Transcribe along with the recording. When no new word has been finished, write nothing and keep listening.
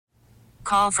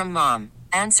call from mom.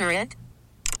 Answer it.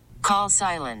 Call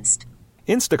silenced.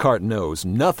 Instacart knows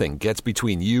nothing gets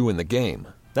between you and the game.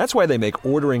 That's why they make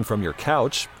ordering from your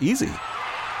couch easy.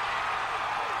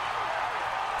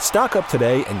 Stock up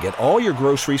today and get all your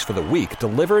groceries for the week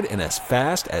delivered in as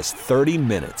fast as 30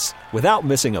 minutes without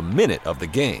missing a minute of the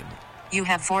game. You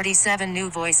have 47 new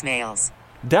voicemails.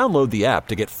 Download the app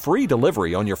to get free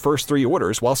delivery on your first 3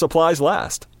 orders while supplies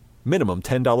last. Minimum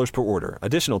 $10 per order.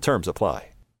 Additional terms apply.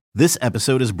 This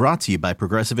episode is brought to you by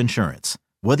Progressive Insurance.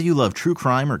 Whether you love true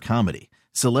crime or comedy,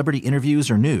 celebrity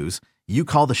interviews or news, you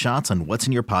call the shots on what's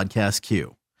in your podcast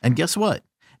queue. And guess what?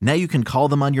 Now you can call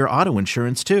them on your auto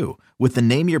insurance too with the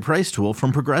Name Your Price tool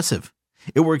from Progressive.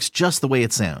 It works just the way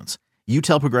it sounds. You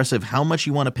tell Progressive how much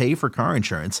you want to pay for car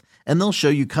insurance, and they'll show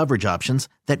you coverage options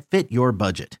that fit your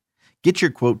budget. Get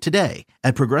your quote today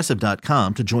at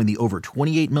Progressive.com to join the over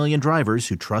 28 million drivers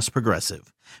who trust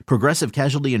Progressive. Progressive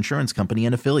Casualty Insurance Company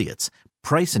and Affiliates.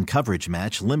 Price and coverage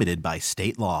match limited by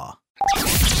state law.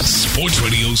 Sports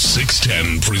Radio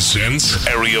 610 presents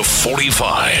Area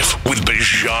 45 with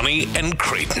Bijani and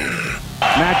Creighton.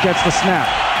 Matt gets the snap.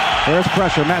 There's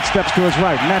pressure. Matt steps to his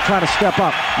right. Matt trying to step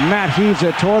up. Matt heaves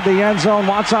it toward the end zone.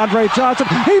 Wants Andre Johnson.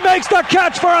 He makes the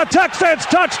catch for a Texans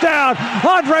touchdown.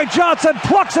 Andre Johnson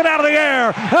plucks it out of the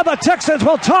air, and the Texans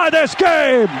will tie this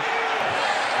game.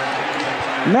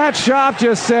 Matt Schaub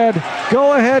just said,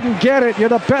 go ahead and get it. You're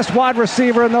the best wide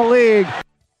receiver in the league.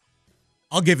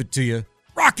 I'll give it to you.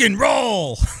 Rock and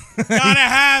roll. Gotta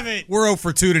have it. We're 0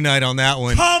 for 2 tonight on that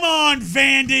one. Come on,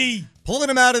 Vandy. Pulling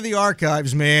him out of the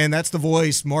archives, man. That's the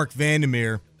voice, Mark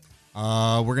Vandermeer.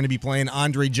 We're going to be playing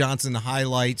Andre Johnson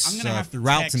highlights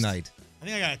throughout tonight. I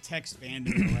think I got to text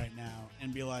Vandermeer right now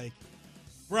and be like,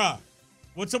 bruh,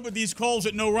 what's up with these calls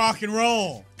at no rock and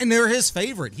roll? And they're his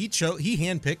favorite. He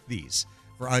handpicked these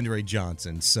for Andre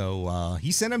Johnson. So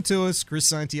he sent them to us. Chris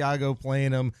Santiago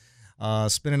playing them.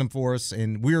 Spinning them for us,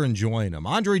 and we're enjoying them.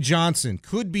 Andre Johnson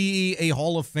could be a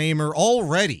Hall of Famer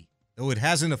already, though it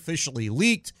hasn't officially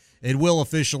leaked. It will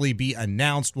officially be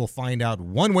announced. We'll find out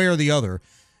one way or the other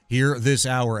here this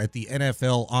hour at the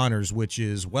NFL Honors, which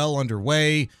is well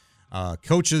underway.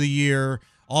 Coach of the Year,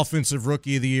 Offensive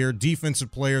Rookie of the Year,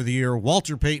 Defensive Player of the Year,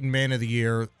 Walter Payton Man of the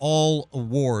Year, all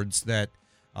awards that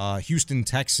Houston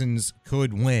Texans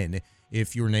could win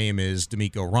if your name is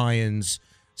D'Amico Ryans,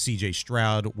 C.J.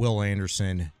 Stroud, Will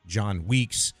Anderson, John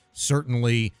Weeks,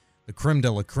 certainly the creme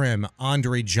de la creme,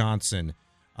 Andre Johnson,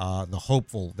 the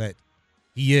hopeful that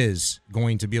he is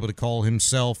going to be able to call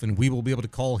himself, and we will be able to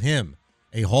call him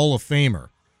a Hall of Famer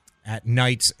at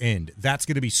night's end. That's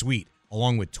going to be sweet,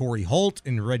 along with Torrey Holt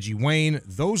and Reggie Wayne.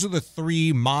 Those are the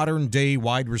 3 modern-day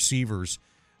wide receivers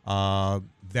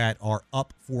that are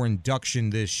up for induction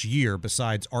this year,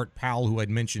 besides Art Powell, who I'd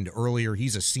mentioned earlier.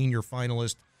 He's a senior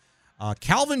finalist.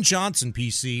 Calvin Johnson,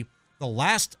 PC, the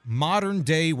last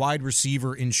modern-day wide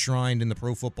receiver enshrined in the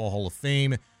Pro Football Hall of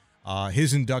Fame.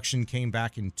 His induction came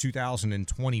back in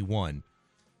 2021.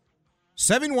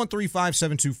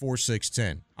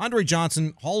 713-572-4610. Andre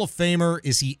Johnson, Hall of Famer.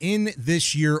 Is he in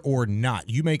this year or not?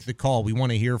 You make the call. We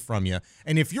want to hear from you.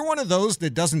 And if you're one of those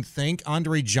that doesn't think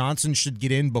Andre Johnson should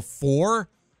get in before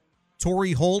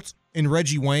Torrey Holt and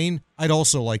Reggie Wayne, I'd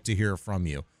also like to hear from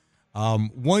you.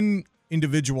 One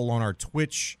individual on our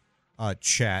Twitch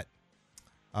chat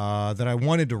that I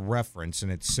wanted to reference,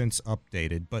 and it's since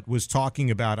updated, but was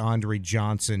talking about Andre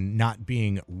Johnson not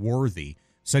being worthy,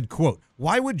 said, quote,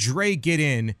 "Why would Dre get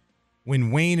in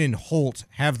when Wayne and Holt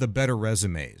have the better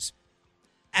resumes?"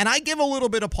 And I give a little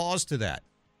bit of pause to that.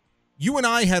 You and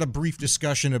I had a brief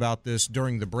discussion about this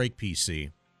during the break,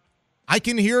 PC. I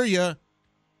can hear you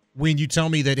when you tell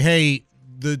me that, hey,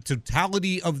 the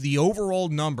totality of the overall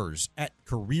numbers at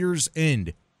career's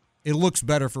end, it looks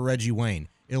better for Reggie Wayne.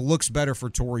 It looks better for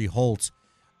Torrey Holt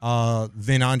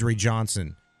than Andre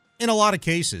Johnson in a lot of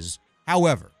cases.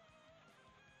 However,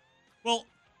 hold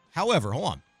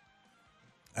on.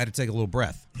 I had to take a little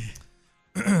breath.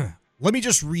 Let me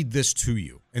just read this to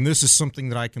you. And this is something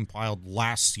that I compiled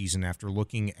last season after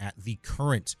looking at the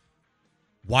current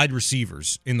wide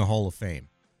receivers in the Hall of Fame.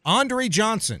 Andre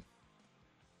Johnson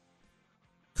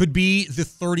could be the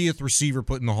 30th receiver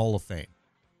put in the Hall of Fame.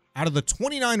 Out of the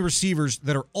 29 receivers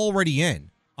that are already in,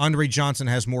 Andre Johnson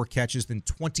has more catches than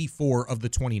 24 of the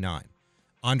 29.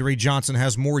 Andre Johnson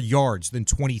has more yards than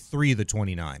 23 of the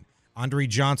 29. Andre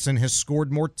Johnson has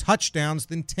scored more touchdowns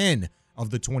than 10 of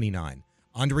the 29.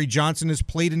 Andre Johnson has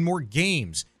played in more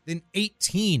games than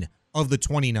 18 of the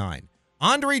 29.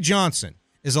 Andre Johnson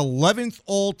is 11th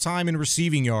all-time in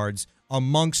receiving yards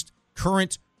amongst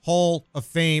current Hall of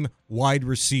Fame wide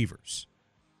receivers.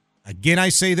 Again, I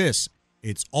say this.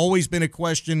 It's always been a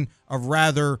question of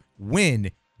rather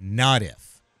when, not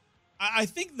if. I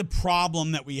think the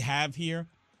problem that we have here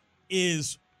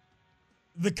is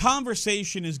the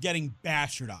conversation is getting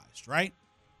bastardized, right?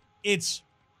 It's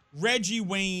Reggie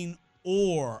Wayne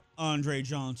or Andre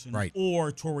Johnson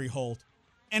or Torrey Holt.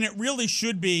 And it really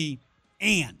should be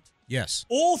and. Yes.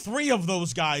 All three of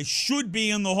those guys should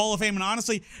be in the Hall of Fame. And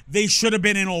honestly, they should have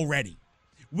been in already.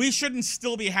 We shouldn't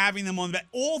still be having them on that.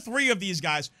 All three of these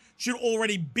guys should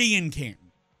already be in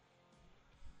Canton.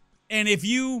 And if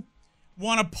you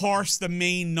want to parse the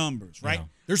main numbers, right? Yeah.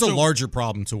 There's a larger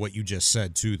problem to what you just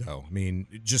said, too, though. I mean,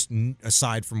 just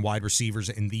aside from wide receivers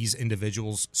and these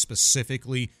individuals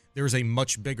specifically, there's a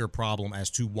much bigger problem as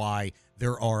to why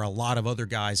there are a lot of other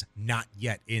guys not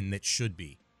yet in that should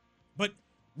be. But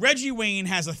Reggie Wayne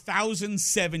has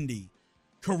 1,070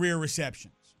 career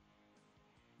receptions.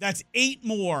 That's 8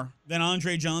 more than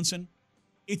Andre Johnson.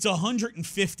 It's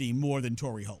 150 more than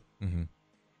Torrey Holt. Mm-hmm.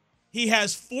 He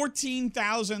has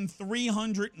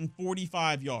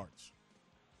 14,345 yards.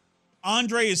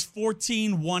 Andre is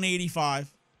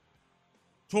 14,185.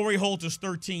 Torrey Holt is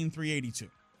 13,382.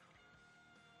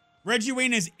 Reggie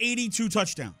Wayne has 82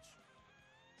 touchdowns.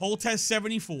 Holt has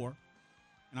 74,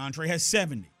 and Andre has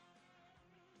 70.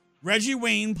 Reggie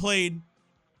Wayne played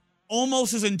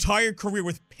almost his entire career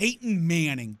with Peyton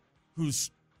Manning, who's,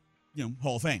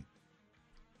 Hall of Fame.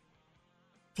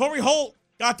 Torrey Holt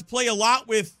got to play a lot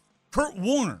with Kurt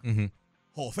Warner,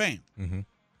 Hall of Fame. Mm-hmm.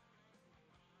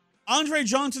 Andre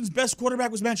Johnson's best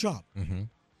quarterback was Matt Schaub,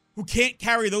 who can't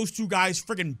carry those two guys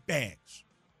friggin' bags.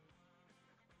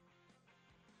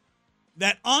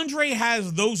 That Andre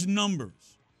has those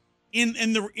numbers in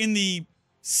the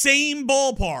same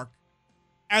ballpark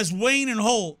as Wayne and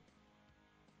Holt,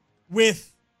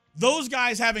 with those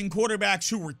guys having quarterbacks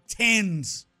who were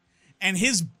 10s, and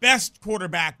his best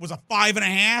quarterback was a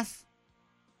 5.5.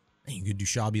 You could do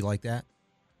Schaub like that?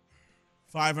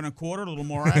 5 1/4, a little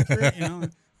more accurate,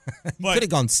 But could have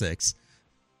gone 6.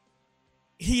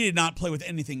 He did not play with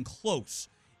anything close.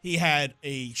 He had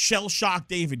a shell-shocked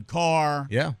David Carr.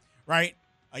 Yeah. Right?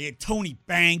 He had Tony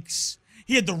Banks.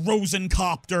 He had the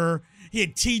Rosencopter. He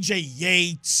had T.J.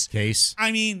 Yates. Case.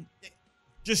 I mean,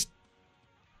 just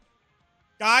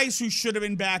guys who should have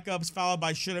been backups, followed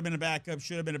by should have been a backup,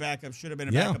 should have been a backup, should have been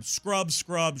a backup. Scrub,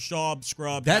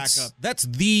 Schaub, backup. That's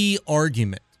the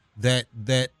argument that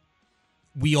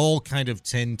we all kind of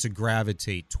tend to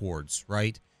gravitate towards,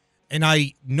 right? And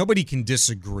nobody can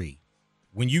disagree.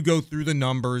 When you go through the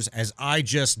numbers, as I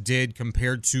just did,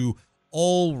 compared to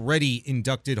already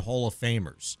inducted Hall of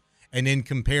Famers, and then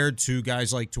compared to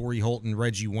guys like Torrey Holt and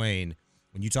Reggie Wayne,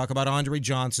 when you talk about Andre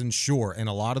Johnson, sure, and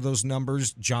a lot of those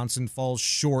numbers, Johnson falls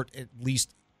short, at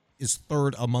least is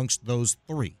third amongst those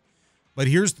three. But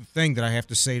here's the thing that I have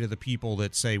to say to the people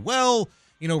that say, well,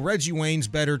 Reggie Wayne's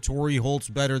better, Torrey Holt's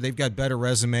better, they've got better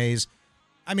resumes.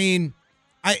 I mean,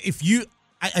 I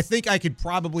think I could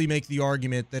probably make the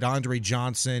argument that Andre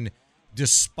Johnson,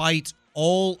 despite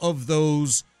all of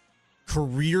those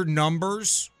career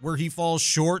numbers where he falls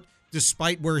short,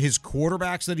 despite where his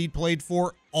quarterbacks that he played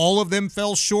for, all of them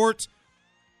fell short,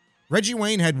 Reggie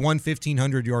Wayne had one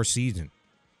 1,500-yard season.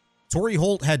 Torrey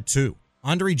Holt had 2.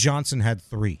 Andre Johnson had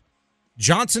 3.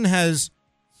 Johnson has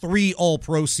 3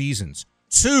 all-pro seasons,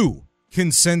 2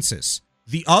 consensus.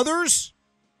 The others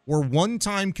were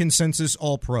one-time consensus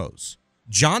all-pros.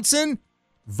 Johnson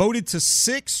voted to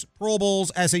 6 Pro Bowls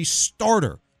as a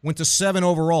starter, went to 7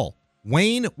 overall.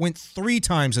 Wayne went 3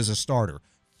 times as a starter,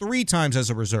 3 times as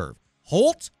a reserve.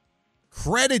 Holt,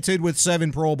 credited with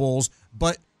 7 Pro Bowls,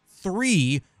 but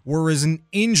 3 were as an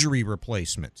injury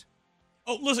replacement.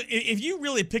 Oh, listen, if you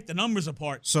really pick the numbers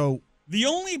apart, so the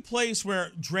only place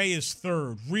where Dre is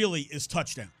third really is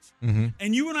touchdowns.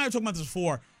 And you and I were talking about this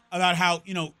before, about how,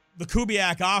 the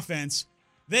Kubiak offense,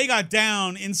 they got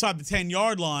down inside the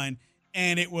 10-yard line,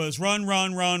 and it was run.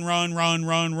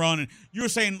 And you were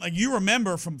saying, like, you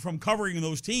remember from covering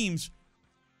those teams,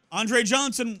 Andre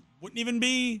Johnson wouldn't even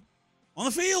be on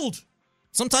the field.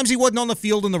 Sometimes he wasn't on the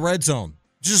field in the red zone.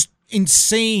 Just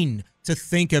insane to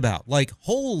think about. Like,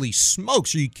 holy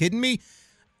smokes, are you kidding me?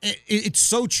 It's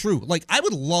so true. Like, I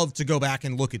would love to go back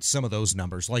and look at some of those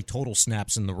numbers, like total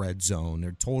snaps in the red zone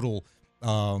or total,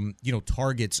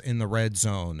 targets in the red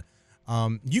zone.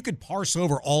 You could parse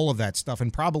over all of that stuff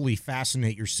and probably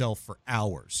fascinate yourself for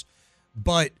hours.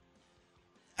 But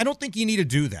I don't think you need to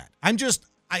do that. I'm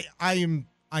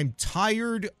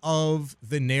tired of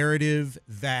the narrative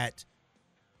that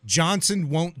Johnson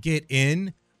won't get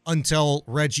in until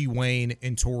Reggie Wayne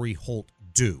and Torrey Holt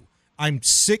do. I'm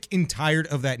sick and tired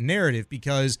of that narrative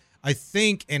because I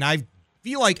think, and I've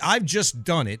feel like I've just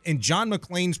done it, and John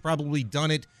McClain's probably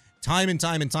done it time and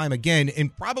time and time again,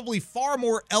 and probably far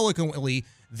more eloquently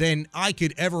than I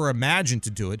could ever imagine to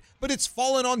do it, but it's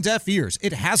fallen on deaf ears.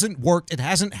 It hasn't worked. It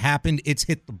hasn't happened. It's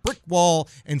hit the brick wall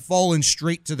and fallen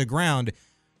straight to the ground.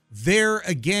 There,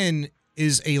 again,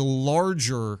 is a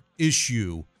larger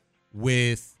issue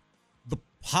with the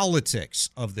politics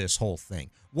of this whole thing.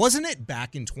 Wasn't it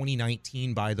back in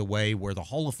 2019, by the way, where the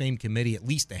Hall of Fame committee, at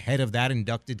least ahead of that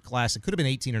inducted class, it could have been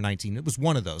 18 or 19, it was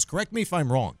one of those. Correct me if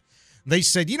I'm wrong. They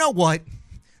said, you know what?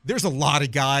 There's a lot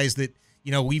of guys that,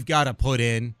 we've got to put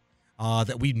in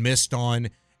that we missed on.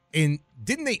 And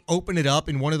didn't they open it up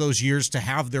in one of those years to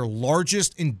have their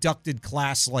largest inducted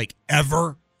class like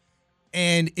ever?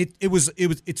 And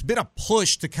it's been a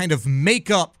push to kind of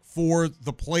make up for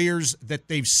the players that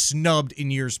they've snubbed in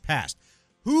years past.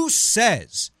 Who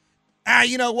says,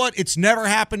 you know what? It's never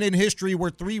happened in history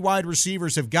where 3 wide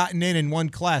receivers have gotten in one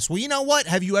class. Well, you know what?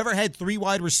 Have you ever had 3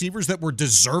 wide receivers that were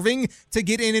deserving to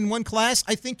get in one class?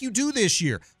 I think you do this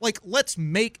year. Let's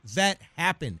make that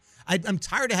happen. I'm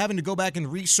tired of having to go back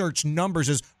and research numbers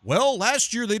as, well,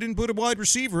 last year they didn't put a wide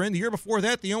receiver in. The year before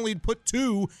that, they only put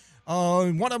 2.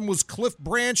 One of them was Cliff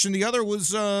Branch, and the other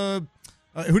was,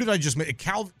 who did I just make?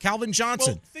 Calvin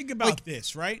Johnson. Well, think about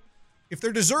this, right? If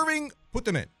they're deserving, put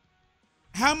them in.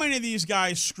 How many of these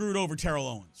guys screwed over Terrell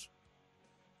Owens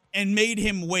and made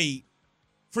him wait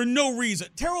for no reason?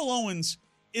 Terrell Owens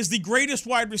is the greatest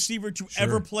wide receiver to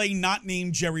ever play, not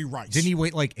named Jerry Rice. Didn't he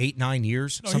wait 8-9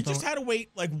 years? No, he just had to wait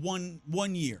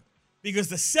one year. Because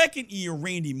the second year,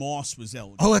 Randy Moss was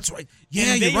eligible. Oh, that's right.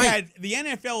 Yeah, you're right. The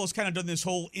NFL has kind of done this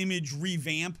whole image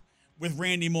revamp with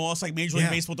Randy Moss, like Major League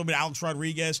Baseball did with Alex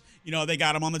Rodriguez. They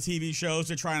got him on the TV shows.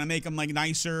 They're trying to make him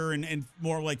nicer and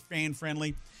more fan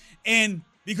friendly. And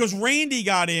because Randy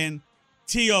got in,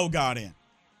 T.O. got in.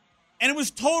 And it was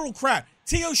total crap.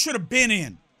 T.O. should have been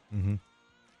in. Mm-hmm.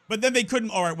 But then they couldn't.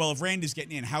 All right, well, if Randy's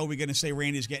getting in, how are we going to say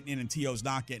Randy's getting in and T.O.'s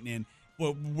not getting in?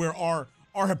 Well, where our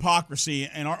hypocrisy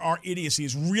and our idiocy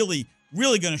is really,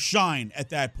 really going to shine at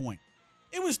that point.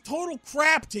 It was total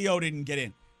crap T.O. didn't get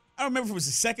in. I don't remember if it was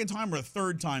the second time or the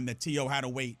third time that T.O. had to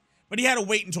wait. But he had to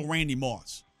wait until Randy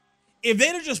Moss. If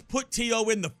they'd have just put T.O.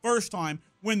 in the first time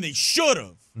when they should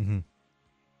have,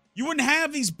 you wouldn't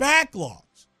have these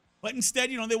backlogs. But instead,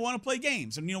 they want to play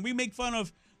games. And, we make fun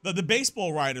of the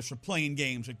baseball writers for playing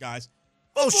games with guys.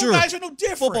 Oh, sure. Guys are no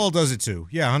different. Football does it too.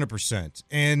 Yeah, 100%.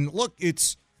 And look,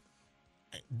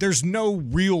 there's no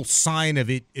real sign of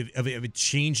it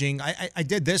changing. I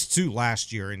did this too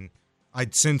last year, and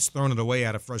I'd since thrown it away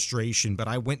out of frustration, but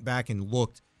I went back and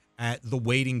looked at the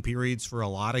waiting periods for a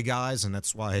lot of guys, and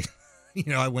that's why,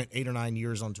 I went 8 or 9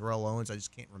 years on Terrell Owens. I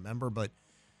just can't remember, but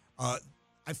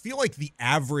I feel like the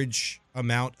average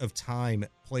amount of time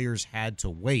players had to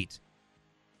wait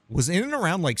was in and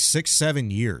around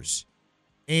 6-7 years.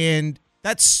 And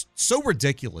that's so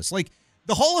ridiculous.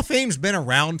 The Hall of Fame's been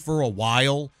around for a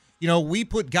while. We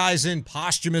put guys in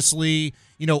posthumously,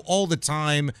 all the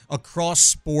time across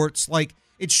sports.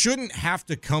 It shouldn't have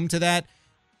to come to that.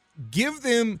 Give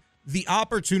them the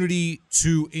opportunity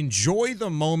to enjoy the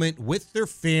moment with their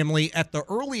family at the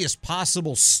earliest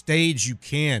possible stage you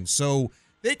can, so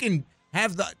they can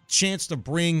have the chance to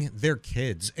bring their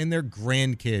kids and their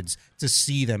grandkids to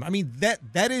see them. I mean,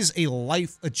 that is a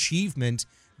life achievement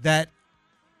that,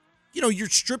 you're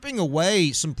stripping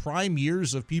away some prime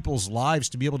years of people's lives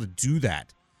to be able to do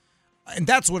that. And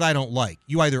that's what I don't like.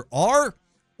 You either are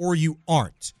or you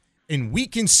aren't. And we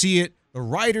can see it. The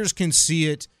writers can see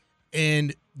it.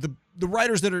 And the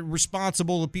writers that are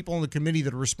responsible, the people on the committee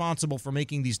that are responsible for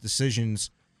making these decisions,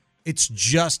 it's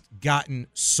just gotten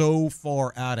so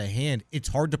far out of hand. It's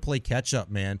hard to play catch up,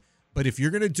 man. But if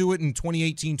you're going to do it in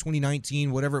 2018,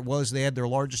 2019, whatever it was, they had their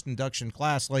largest induction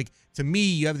class. To me,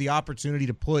 you have the opportunity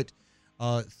to put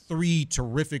 3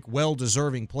 terrific,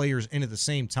 well-deserving players in at the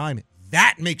same time.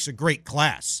 That makes a great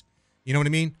class. You know what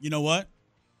I mean? You know what?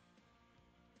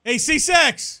 Hey,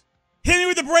 C6, hit me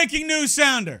with the breaking news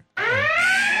sounder.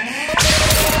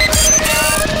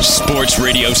 Sports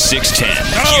Radio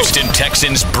 610, Houston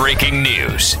Texans breaking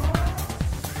news.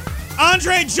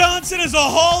 Andre Johnson is a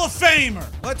Hall of Famer.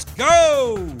 Let's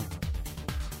go.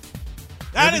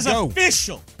 That is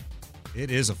official.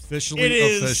 It is officially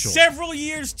official. It is several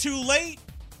years too late,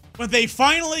 but they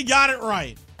finally got it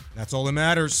right. That's all that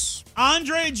matters.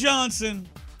 Andre Johnson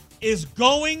is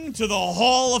going to the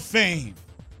Hall of Fame.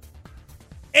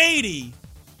 80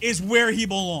 is where he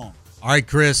belongs. All right,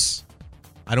 Chris.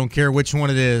 I don't care which one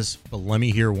it is, but let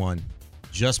me hear one.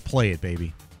 Just play it,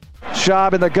 baby.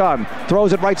 Shaun in the gun.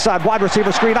 Throws it right side. Wide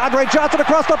receiver screen. Andre Johnson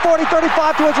across the 40,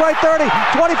 35 to his right, 30,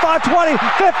 25, 20,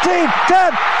 15,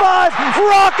 10, 5.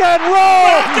 Rock and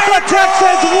roll! The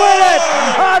Texans win it!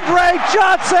 Andre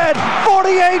Johnson,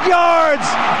 48 yards!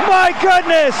 My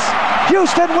goodness!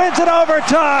 Houston wins in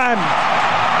overtime.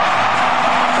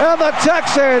 And the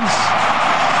Texans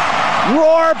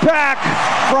roar back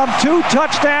from 2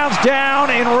 touchdowns down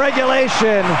in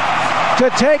regulation to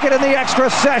take it in the extra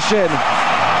session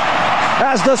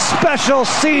as the special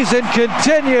season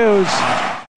continues.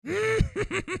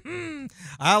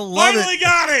 I love Finally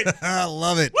got it. I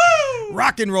love it. Woo!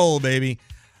 Rock and roll, baby.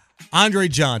 Andre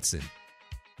Johnson,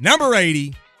 number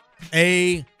 80,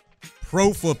 a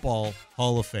Pro Football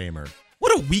Hall of Famer.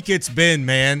 What a week it's been,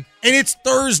 man. And it's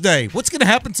Thursday. What's going to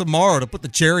happen tomorrow to put the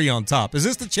cherry on top? Is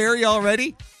this the cherry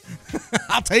already?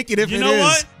 I'll take it if it is.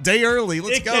 What? Day early.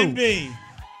 Let's go. It can be.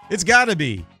 It's got to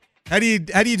be. How do you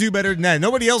do better than that?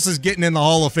 Nobody else is getting in the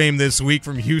Hall of Fame this week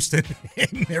from Houston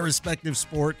in their respective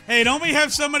sport. Hey, don't we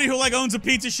have somebody who owns a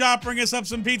pizza shop bring us up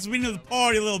some pizza? We need to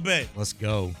party a little bit. Let's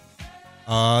go.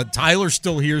 Tyler's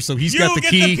still here, so he's got the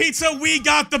key. You get the pizza, we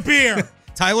got the beer.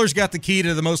 Tyler's got the key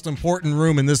to the most important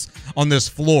room on this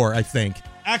floor, I think.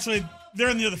 Actually, they're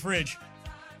in the other fridge.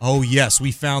 Oh, yes,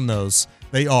 we found those.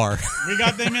 They are. We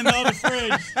got them in the other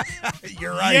fridge.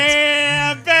 You're right.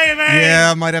 Yeah, baby. Yeah,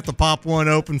 I might have to pop one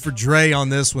open for Dre on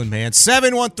this one, man.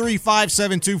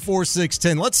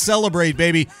 713-572-4610. Let's celebrate,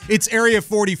 baby. It's Area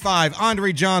 45.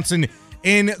 Andre Johnson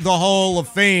in the Hall of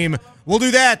Fame. We'll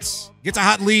do that. Get to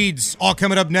hot leads. All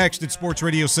coming up next at Sports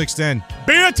Radio 610.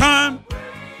 Beer time.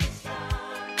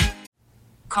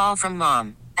 Call from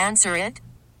mom. Answer it.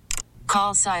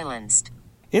 Call silenced.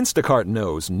 Instacart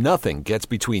knows nothing gets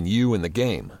between you and the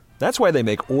game. That's why they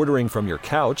make ordering from your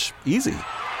couch easy.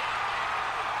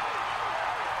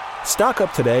 Stock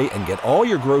up today and get all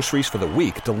your groceries for the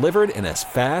week delivered in as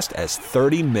fast as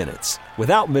 30 minutes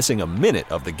without missing a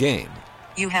minute of the game.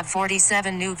 You have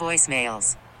 47 new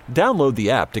voicemails. Download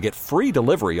the app to get free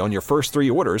delivery on your first 3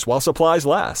 orders while supplies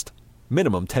last.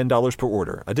 Minimum $10 per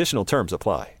order. Additional terms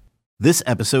apply. This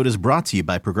episode is brought to you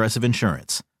by Progressive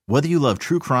Insurance. Whether you love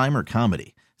true crime or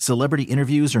comedy, celebrity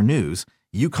interviews or news,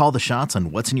 you call the shots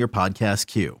on what's in your podcast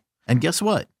queue. And guess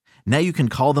what? Now you can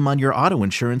call them on your auto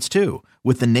insurance too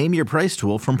with the Name Your Price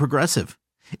tool from Progressive.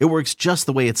 It works just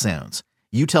the way it sounds.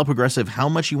 You tell Progressive how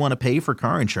much you want to pay for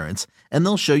car insurance, and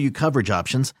they'll show you coverage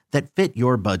options that fit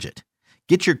your budget.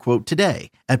 Get your quote today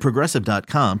at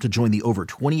Progressive.com to join the over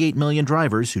 28 million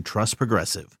drivers who trust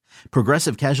Progressive.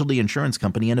 Progressive Casualty Insurance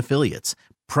Company and Affiliates.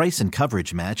 Price and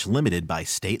coverage match limited by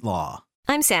state law.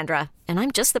 I'm Sandra, and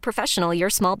I'm just the professional your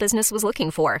small business was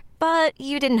looking for. But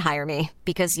you didn't hire me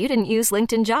because you didn't use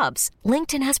LinkedIn Jobs.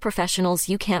 LinkedIn has professionals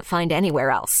you can't find anywhere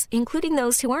else, including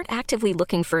those who aren't actively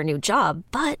looking for a new job,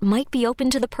 but might be open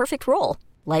to the perfect role,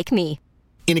 like me.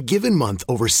 In a given month,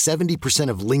 over 70%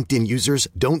 of LinkedIn users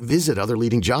don't visit other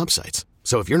leading job sites.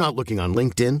 So if you're not looking on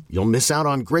LinkedIn, you'll miss out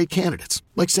on great candidates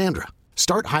like Sandra.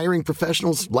 Start hiring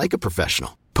professionals like a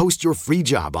professional. Post your free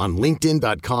job on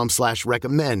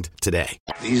linkedin.com/recommend today.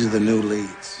 These are the new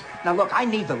leads. Now look, I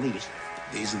need the lead.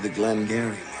 These are the Glengarry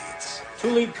leads.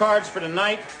 2 lead cards for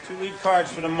tonight, 2 lead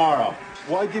cards for tomorrow.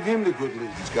 Why give him the good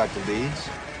leads? He's got the leads.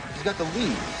 He's got the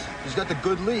leads. He's got the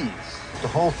good leads. The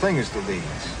whole thing is the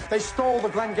leads. They stole the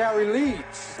Glengarry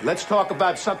leads. Let's talk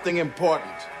about something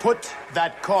important. Put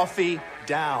that coffee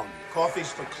down.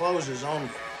 Coffee's for closers only.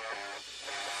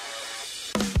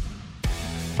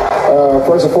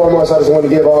 First and foremost, I just want to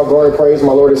give all glory and praise to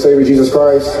my Lord and Savior, Jesus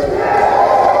Christ.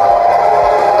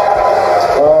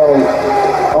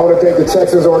 I want to thank the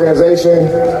Texans organization,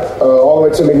 all the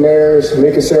way to McNair's,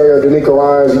 Nick Casario, Danica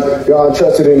Ryans. Y'all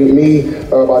entrusted in me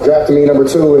by drafting me number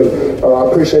 2, and I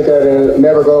appreciate that and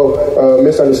never go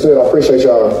misunderstood. I appreciate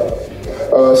y'all.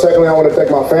 Secondly, I want to thank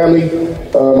my family,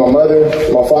 my mother,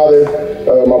 my father,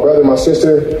 my brother, my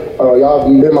sister. Y'all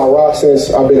have been my rock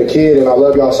since I've been a kid, and I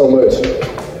love y'all so much.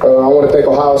 I want to thank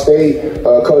Ohio State,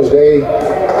 Coach Day,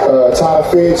 Todd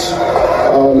Fitch,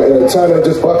 and a ton of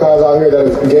just Buckeyes out here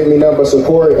that gave me nothing but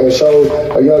support and showed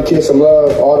a young kid some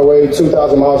love all the way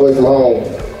 2,000 miles away from home.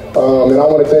 And I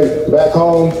want to thank back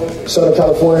home, Southern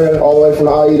California, all the way from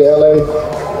the IE to LA.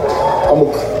 I'm a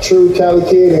true Cali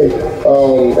kid,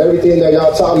 and everything that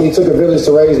y'all taught me took a village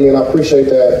to raise me, and I appreciate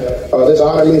that. This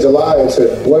honor means a lot, and to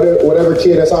whatever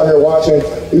kid that's out here watching,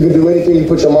 you can do anything you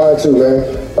put your mind to, man.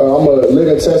 I'm a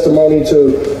living testimony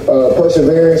to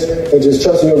perseverance and just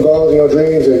trusting your goals and your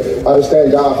dreams, and I just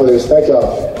thank God for this. Thank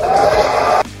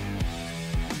y'all.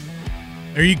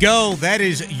 There you go. That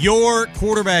is your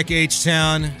quarterback,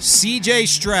 H-Town, C.J.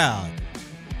 Stroud,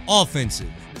 offensive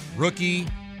rookie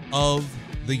of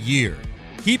the Year.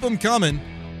 Keep them coming.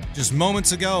 Just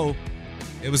moments ago,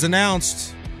 it was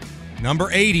announced, number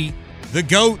 80, the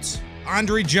GOAT,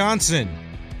 Andre Johnson,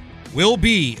 will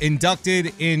be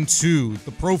inducted into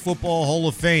the Pro Football Hall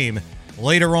of Fame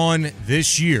later on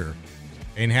this year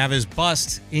and have his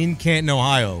bust in Canton,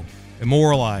 Ohio,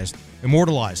 immortalized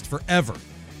forever.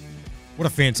 What a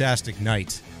fantastic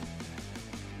night.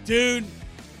 Dude.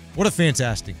 What a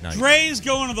fantastic night. Dre's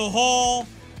going to the Hall,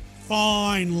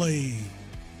 finally.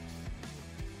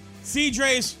 See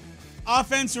Dre's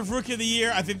Offensive Rookie of the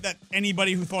Year. I think that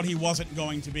anybody who thought he wasn't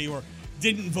going to be or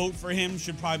didn't vote for him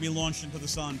should probably be launched into the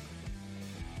sun.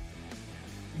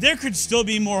 There could still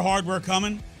be more hardware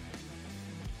coming.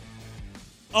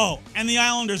 Oh, and the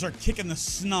Islanders are kicking the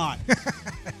snot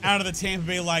out of the Tampa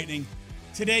Bay Lightning.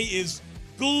 Today is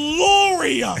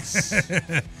glorious.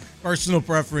 Personal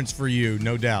preference for you,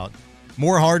 no doubt.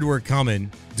 More hardware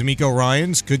coming. D'Amico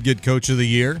Ryans could get Coach of the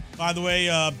Year. By the way,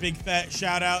 big fat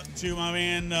shout out to my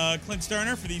man Clint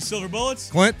Sterner for these silver bullets.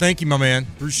 Clint, thank you, my man.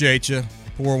 Appreciate you.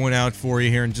 Pour one out for you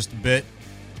here in just a bit.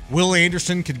 Will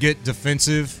Anderson could get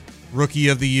Defensive Rookie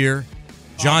of the Year.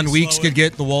 John Weeks could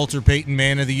get the Walter Payton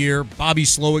Man of the Year. Bobby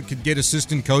Slowick could get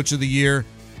Assistant Coach of the Year.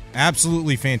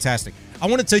 Absolutely fantastic. I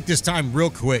want to take this time real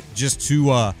quick just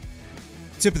to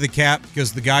tip of the cap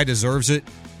because the guy deserves it.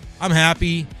 I'm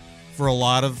happy for a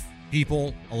lot of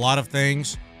people, a lot of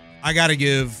things. I got to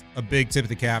give a big tip of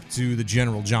the cap to the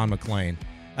General John McClain.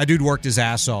 That dude worked his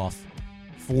ass off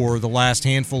for the last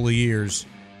handful of years,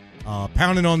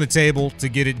 pounding on the table to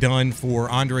get it done for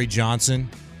Andre Johnson.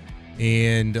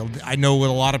 And I know what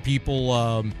a lot of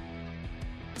people,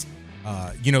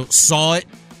 saw it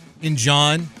in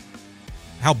John,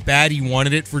 how bad he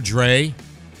wanted it for Dre,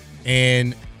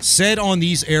 and said on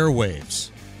these airwaves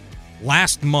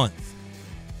last month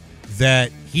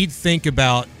that he'd think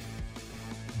about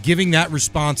giving that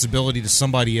responsibility to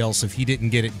somebody else if he didn't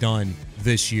get it done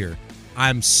this year.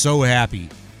 I'm so happy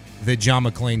that John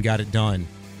McClain got it done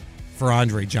for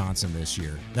Andre Johnson this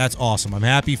year. That's awesome. I'm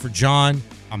happy for John.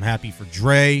 I'm happy for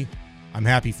Dre. I'm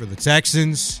happy for the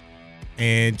Texans.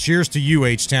 And cheers to you,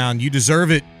 H-Town. You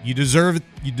deserve it. You deserve it.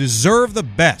 You deserve the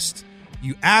best.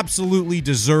 You absolutely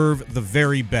deserve the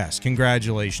very best.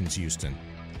 Congratulations, Houston.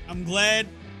 I'm glad.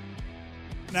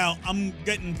 Now, I'm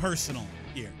getting personal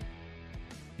here.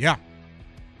 Yeah.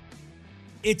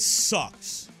 It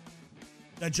sucks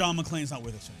that John McClain's not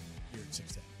with us here at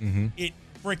 610. Mm-hmm. It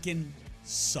freaking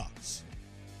sucks.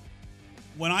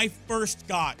 When I first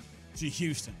got to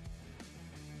Houston,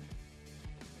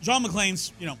 John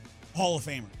McClain's, Hall of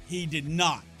Famer. He did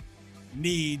not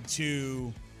need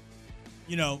to,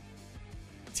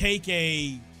 take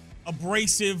a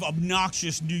abrasive,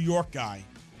 obnoxious New York guy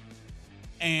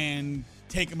and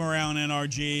take him around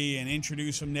NRG and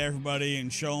introduce him to everybody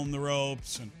and show him the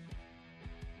ropes. And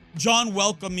John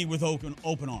welcomed me with open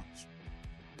arms.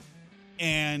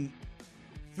 And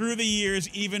through the years,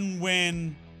 even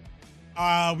when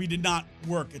we did not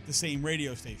work at the same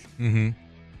radio station, mm-hmm.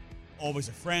 always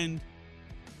a friend,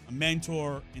 a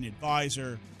mentor, an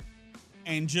advisor,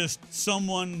 and just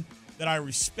someone that I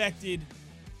respected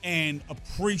and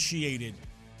appreciated,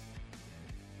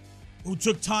 who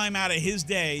took time out of his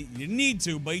day. He didn't need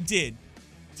to, but he did.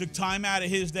 Took time out of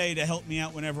his day to help me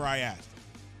out whenever I asked.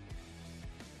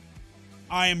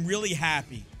 I am really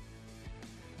happy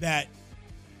that,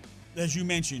 as you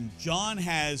mentioned, John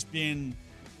has been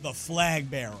the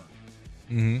flag bearer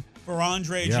mm-hmm. for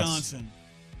Andre Johnson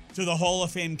to the Hall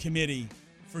of Fame committee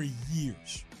for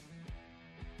years.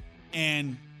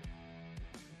 And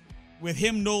with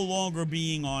him no longer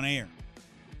being on air,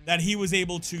 that he was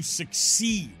able to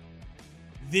succeed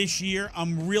this year,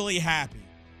 I'm really happy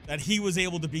that he was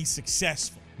able to be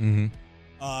successful mm-hmm.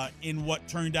 In what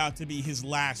turned out to be his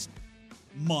last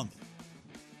month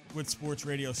with Sports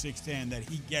Radio 610, that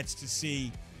he gets to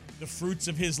see the fruits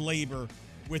of his labor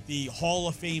with the Hall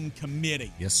of Fame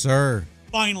committee. Yes, sir.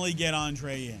 Finally get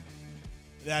Andre in.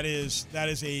 That is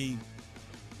a,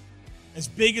 as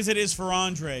big as it is for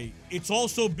Andre, it's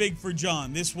also big for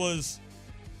John. This was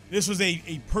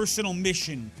a personal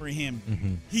mission for him.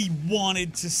 Mm-hmm. He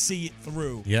wanted to see it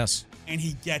through. Yes. And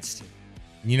he gets to.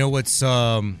 You know what's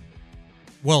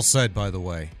well said, by the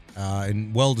way,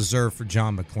 and well-deserved for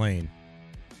John McClain.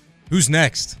 Who's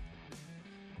next?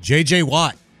 J.J.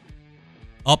 Watt.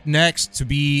 Up next to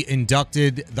be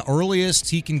inducted, the earliest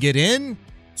he can get in,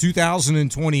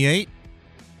 2028.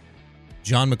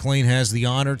 John McClain has the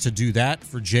honor to do that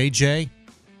for JJ.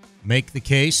 Make the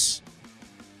case.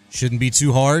 Shouldn't be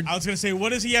too hard. I was going to say, what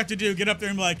does he have to do? Get up there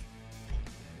and be like,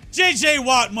 J.J.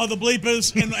 Watt, mother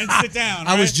bleepers, and sit down.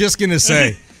 I was just going to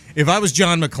say, if I was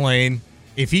John McClain,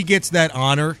 if he gets that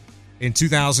honor, in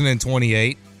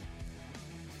 2028.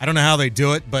 I don't know how they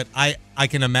do it, but I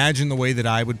can imagine the way that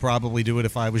I would probably do it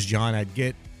if I was John. I'd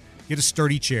get a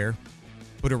sturdy chair,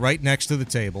 put it right next to the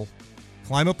table,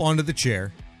 climb up onto the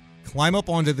chair, climb up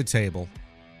onto the table,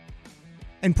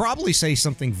 and probably say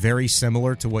something very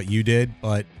similar to what you did.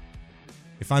 But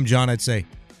if I'm John, I'd say,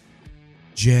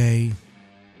 J.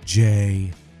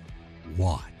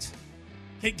 Watt.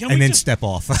 And then step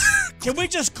off. Can we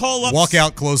just call up... Walk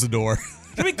out, close the door.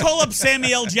 Can we call up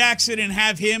Samuel Jackson and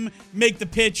have him make the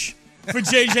pitch for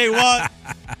J.J. Watt?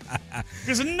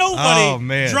 Because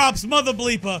nobody drops Mother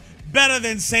Bleeper better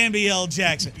than Samuel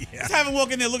Jackson. Yeah. Just have him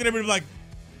walk in there, look at everybody like,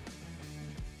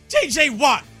 J.J.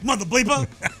 Watt, Mother Bleeper.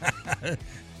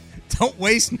 Don't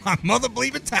waste my Mother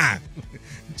Bleeper time.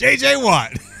 J.J.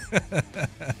 Watt.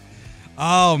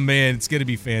 Oh, man, it's going to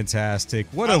be fantastic.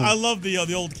 I love the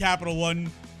old Capital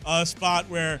One spot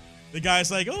where the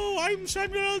guy's like, oh, I'm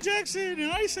Samuel L. Jackson,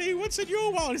 and I say, what's in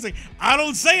your wallet? He's like, I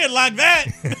don't say it like that.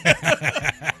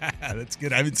 That's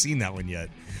good. I haven't seen that one yet.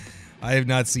 I have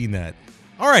not seen that.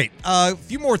 All right, a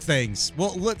few more things.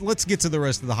 Well, let's get to the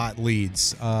rest of the hot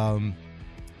leads.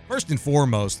 First and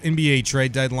foremost, NBA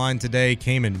trade deadline today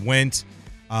came and went.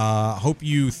 Hope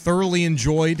you thoroughly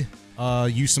enjoyed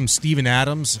some Steven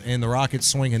Adams and the Rockets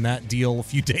swinging that deal a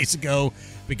few days ago,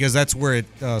 because that's where it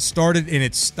started and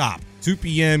it stopped. 2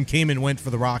 p.m. came and went for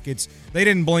the Rockets. They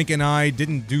didn't blink an eye,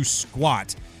 didn't do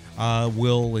squat.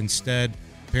 Will instead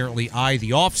apparently eye the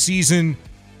offseason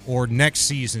or next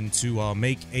season to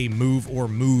make a move or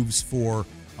moves for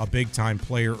a big-time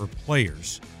player or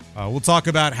players. We'll talk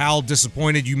about how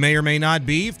disappointed you may or may not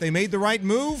be if they made the right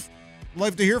move.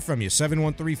 Love to hear from you.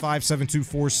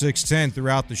 713-572-4610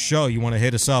 throughout the show. You want to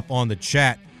hit us up on the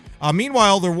chat.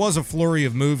 Meanwhile, there was a flurry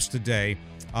of moves today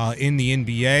in the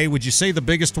NBA. Would you say the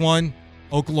biggest one,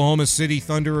 Oklahoma City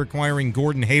Thunder acquiring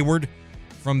Gordon Hayward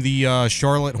from the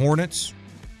Charlotte Hornets?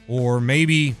 Or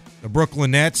maybe the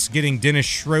Brooklyn Nets getting Dennis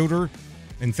Schroeder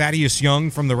and Thaddeus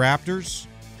Young from the Raptors?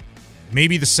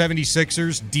 Maybe the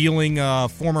 76ers dealing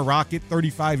former Rocket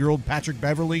 35-year-old Patrick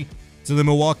Beverley to the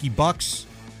Milwaukee Bucks?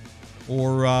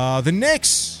 Or the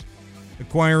Knicks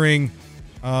acquiring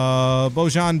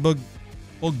Bojan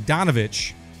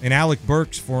Bogdanovic and Alec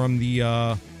Burks from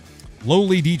the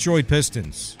lowly Detroit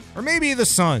Pistons. Or maybe the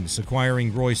Suns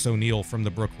acquiring Royce O'Neal from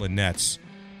the Brooklyn Nets.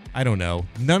 I don't know.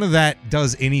 None of that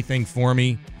does anything for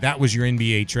me. That was your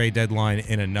NBA trade deadline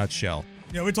in a nutshell.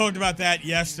 Yeah, we talked about that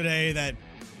yesterday, that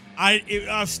I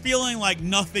was feeling like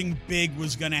nothing big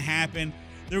was going to happen.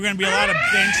 There were going to be a lot of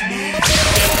bench moves.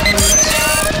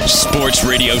 Sports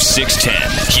Radio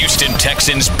 610, Houston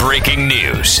Texans breaking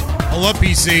news. Hold up,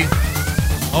 PC.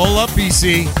 Hold up,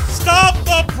 PC. Stop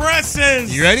the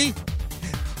presses. You ready?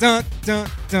 Dun, dun,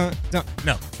 dun, dun.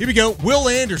 No. Here we go. Will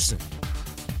Anderson.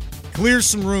 Clear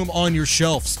some room on your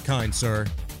shelves, kind sir.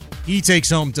 He takes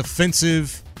home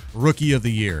Defensive Rookie of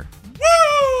the Year.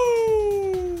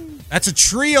 That's a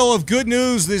trio of good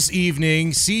news this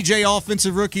evening. CJ,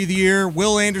 Offensive Rookie of the Year,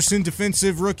 Will Anderson,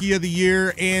 Defensive Rookie of the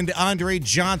Year, and Andre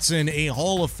Johnson, a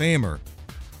Hall of Famer.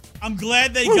 I'm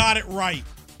glad they got it right.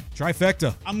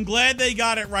 Trifecta. I'm glad they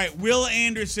got it right. Will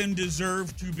Anderson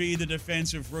deserved to be the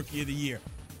Defensive Rookie of the Year.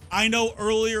 I know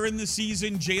earlier in the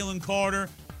season, Jalen Carter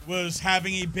was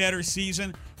having a better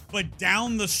season, but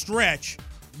down the stretch,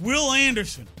 Will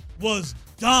Anderson was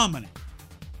dominant.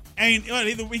 And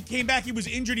he came back, he was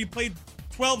injured, he played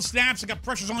 12 snaps and got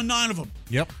pressures on 9 of them.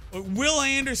 Yep. But Will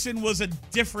Anderson was a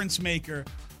difference maker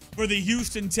for the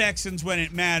Houston Texans when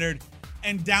it mattered.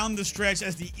 And down the stretch,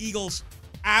 as the Eagles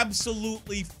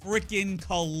absolutely freaking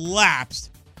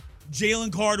collapsed,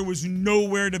 Jalen Carter was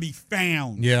nowhere to be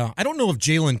found. Yeah, I don't know if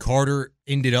Jalen Carter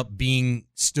ended up being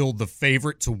still the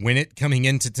favorite to win it coming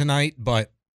into tonight,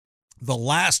 but the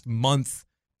last month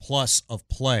plus of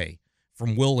play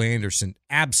from Will Anderson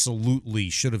absolutely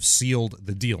should have sealed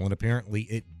the deal, and apparently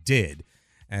it did,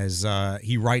 as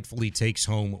he rightfully takes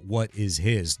home what is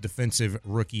his Defensive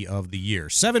Rookie of the Year.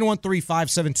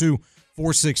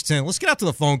 713-572-4610. Let's get out to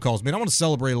the phone calls, man. I want to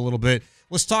celebrate a little bit.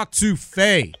 Let's talk to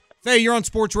Faye. Faye, you're on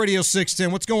Sports Radio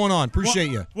 610. What's going on?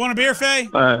 Appreciate you. Want a beer, Faye?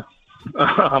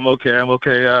 I'm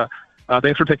okay.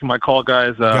 Thanks for taking my call,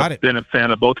 guys. Got it. Been a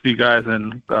fan of both of you guys,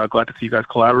 and glad to see you guys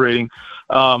collaborating.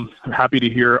 I'm happy to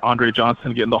hear Andre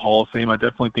Johnson get in the Hall of Fame. I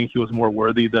definitely think he was more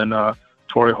worthy than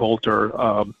Torrey Holt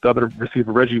or the other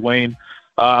receiver, Reggie Wayne.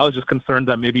 I was just concerned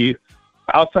that maybe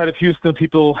outside of Houston,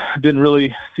 people didn't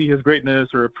really see his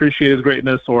greatness or appreciate his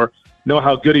greatness or know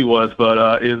how good he was,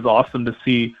 but it is awesome to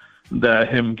see that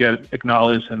him get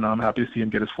acknowledged, and I'm happy to see him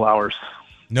get his flowers.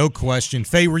 No question.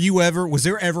 Faye, was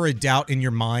there ever a doubt in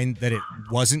your mind that it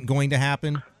wasn't going to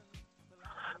happen?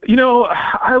 You know,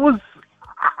 I was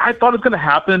I thought it was going to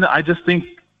happen. I just think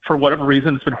for whatever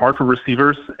reason, it's been hard for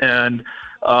receivers. And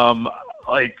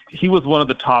like he was one of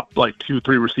the top like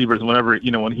 2-3 receivers whenever,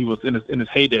 when he was in his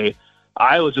heyday.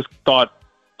 I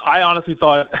honestly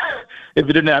thought if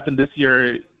it didn't happen this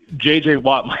year, J.J.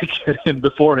 Watt might get in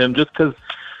before him just because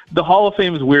the Hall of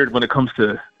Fame is weird when it comes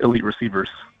to elite receivers.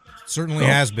 Certainly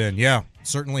has been. Yeah,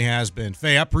 certainly has been.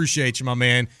 Faye, I appreciate you, my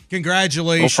man.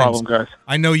 Congratulations. No problem, guys.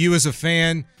 I know you as a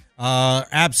fan,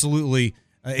 absolutely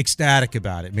ecstatic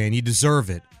about it, man. You deserve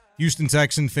it. Houston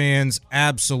Texan fans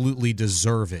absolutely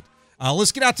deserve it.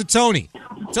 Let's get out to Tony.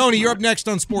 Tony, you're up next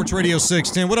on Sports Radio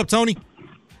 610. What up, Tony?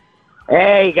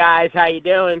 Hey, guys. How you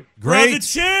doing?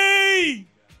 Great.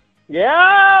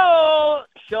 Yo!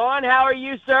 Shaun, how are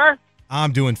you, sir?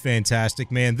 I'm doing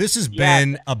fantastic, man. This has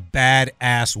been a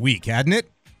badass week, hadn't it?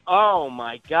 Oh,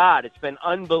 my God. It's been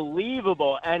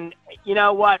unbelievable. And you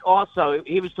know what? Also,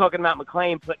 he was talking about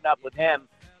McClain putting up with him.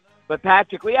 But,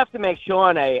 Patrick, we have to make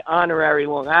Shaun a honorary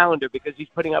Long Islander because he's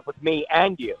putting up with me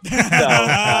and you. So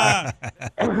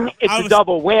it's a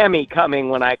double whammy coming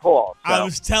when I call. So. I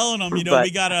was telling him,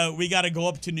 we gotta go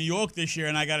up to New York this year,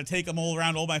 and I got to take him all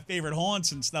around all my favorite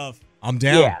haunts and stuff. I'm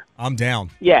down. Yeah. I'm down.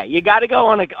 Yeah, you got to go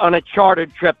on a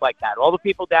chartered trip like that. All the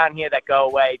people down here that go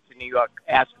away to New York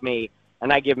ask me,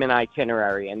 and I give them an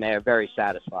itinerary, and they're very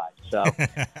satisfied. So,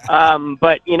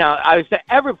 but I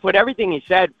was with everything he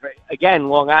said. Again,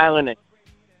 Long Island,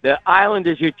 the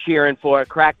Islanders you're cheering for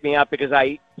cracked me up because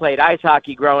I played ice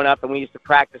hockey growing up, and we used to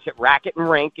practice at Racket and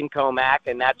Rink in Comac,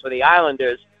 and that's where the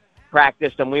Islanders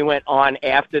practiced, and we went on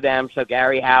after them. So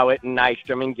Gary Howitt and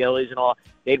Nystrom and Gillies and all,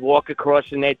 they'd walk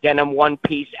across in their denim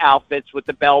one-piece outfits with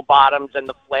the bell bottoms and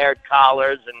the flared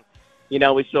collars, and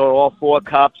we saw all 4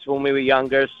 cups when we were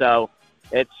younger. So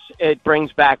it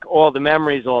brings back all the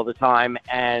memories all the time,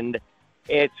 and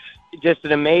it's just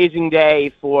an amazing day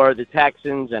for the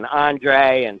Texans and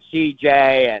Andre and CJ,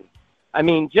 and I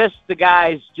mean, just the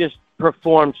guys just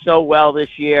performed so well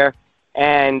this year.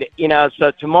 And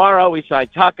so tomorrow we sign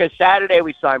Tucker, Saturday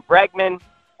we sign Bregman,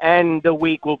 and the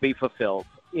week will be fulfilled.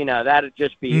 That'd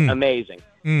just be amazing.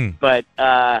 But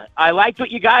I liked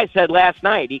what you guys said last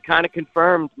night. He kind of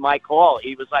confirmed my call.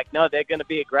 He was like, no, they're going to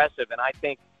be aggressive, and I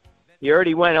think he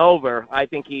already went over. I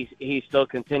think he still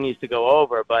continues to go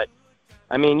over. But,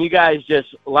 I mean, you guys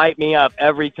just light me up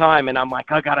every time, and I'm like,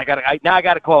 now I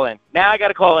got to call in.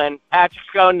 Patrick's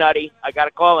going nutty. I got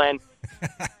to call in.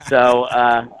 So,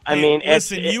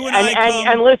 listen, you and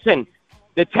and listen,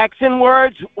 the Texan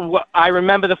words, I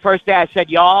remember the first day I said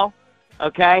y'all,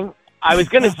 okay? I was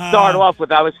going to start off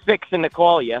with I was fixing to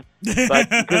call you, but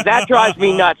because that drives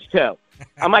me nuts too.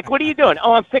 I'm like, what are you doing?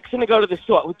 Oh, I'm fixing to go to the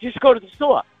store. Well, just go to the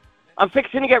store. I'm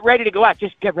fixing to get ready to go out.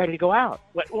 Just get ready to go out.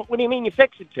 What do you mean you're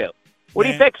fixing to? What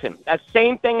are you fixing? That's the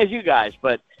same thing as you guys.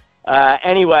 But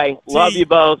anyway, love you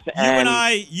both. You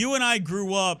and I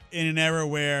grew up in an era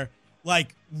where,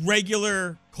 like,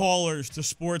 regular callers to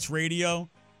sports radio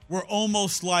were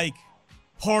almost like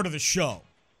part of the show.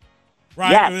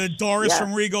 Right, yes. Doris from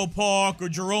Rego Park or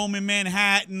Jerome in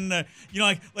Manhattan,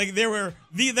 like they were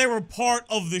part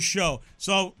of the show.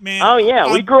 So, man. Oh yeah,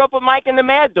 we grew up with Mike and the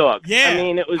Mad Dog. Yeah, I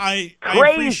mean, it was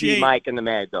crazy, Mike and the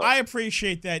Mad Dog. I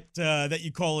appreciate that that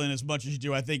you call in as much as you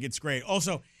do. I think it's great.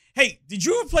 Also, hey, did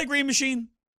you ever play Green Machine?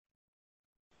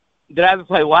 Did I ever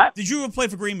play what? Did you ever play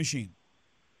for Green Machine?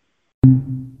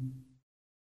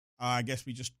 I guess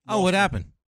we just. What happened?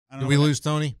 Did we lose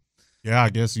Tony? Yeah, I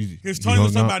guess because Tony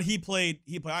was talking about he played.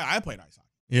 I played ice hockey.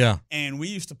 Yeah, and we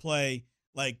used to play,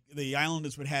 like, the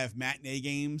Islanders would have matinee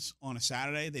games on a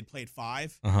Saturday. They'd play at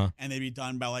 5, and they'd be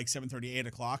done by like 7:30, 8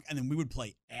 o'clock, and then we would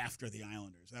play after the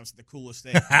Islanders. That was the coolest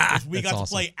thing. We got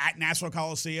to play at Nassau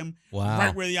Coliseum,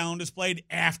 right where the Islanders played.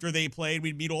 After they played,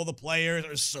 we'd meet all the players.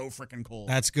 It was so freaking cool.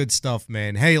 That's good stuff,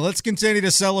 man. Hey, let's continue to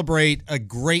celebrate a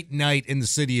great night in the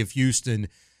city of Houston.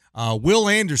 Will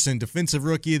Anderson, Defensive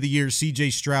Rookie of the Year,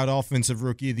 C.J. Stroud, Offensive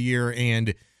Rookie of the Year,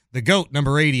 and the GOAT,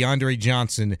 number 80, Andre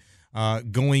Johnson,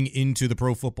 going into the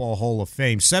Pro Football Hall of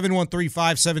Fame.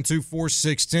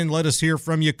 713-572-4610. Let us hear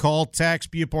from you. Call,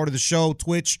 text, be a part of the show,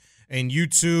 Twitch and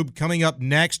YouTube. Coming up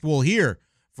next, we'll hear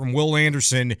from Will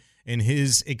Anderson and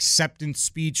his acceptance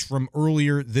speech from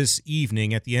earlier this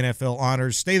evening at the NFL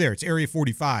Honors. Stay there. It's Area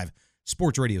 45,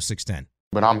 Sports Radio 610.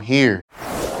 But I'm here.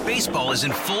 Baseball is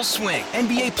in full swing.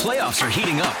 NBA playoffs are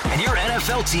heating up, and your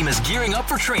NFL team is gearing up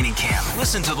for training camp.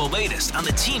 Listen to the latest on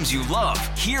the teams you love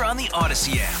here on the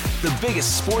Odyssey app. The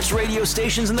biggest sports radio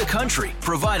stations in the country,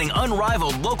 providing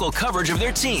unrivaled local coverage of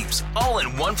their teams, all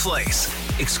in one place.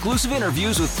 Exclusive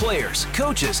interviews with players,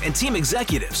 coaches, and team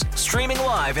executives, streaming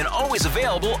live and always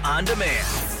available on demand.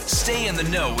 Stay in the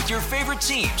know with your favorite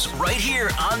teams right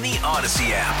here on the Odyssey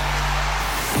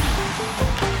app.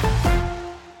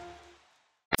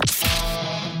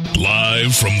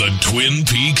 Live from the Twin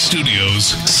Peaks studios,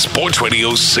 Sports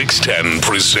Radio 610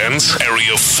 presents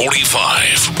Area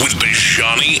 45 with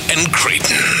Bijani and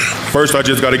Creighton. First, I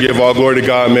just got to give all glory to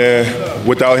God, man.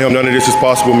 Without him, none of this is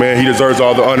possible, man. He deserves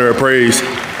all the honor and praise.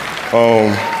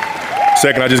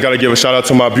 Second, I just got to give a shout out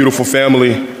to my beautiful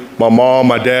family, my mom,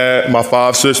 my dad, my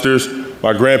 5 sisters,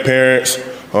 my grandparents,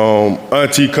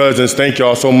 auntie, cousins. Thank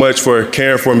y'all so much for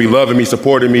caring for me, loving me,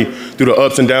 supporting me through the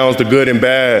ups and downs, the good and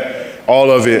bad.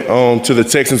 All of it, to the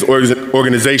Texans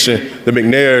organization, the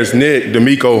McNairs, Nick,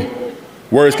 D'Amico.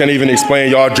 Words can't even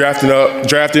explain y'all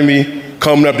drafting me,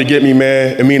 coming up to get me,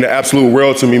 man. It mean the absolute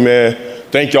world to me, man.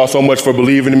 Thank y'all so much for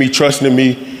believing in me, trusting in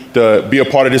me to be a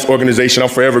part of this organization. I'm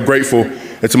forever grateful.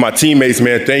 And to my teammates,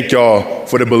 man, thank y'all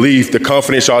for the belief, the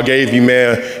confidence y'all gave me,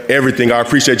 man, everything. I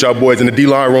appreciate y'all boys in the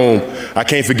D-line room. I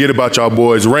can't forget about y'all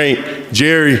boys. Rank,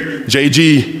 Jerry,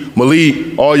 JG,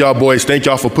 Malik, all y'all boys, thank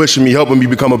y'all for pushing me, helping me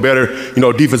become a better,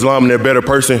 defensive lineman and a better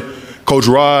person. Coach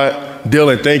Rod,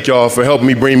 Dylan, thank y'all for helping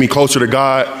me bring me closer to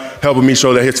God, helping me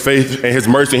show that his faith and his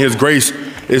mercy and his grace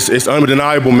is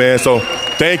undeniable, man. So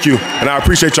thank you, and I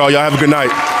appreciate y'all. Y'all have a good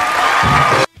night.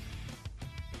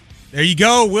 There you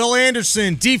go, Will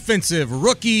Anderson, Defensive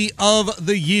Rookie of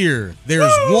the Year.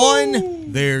 There's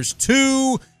 1, there's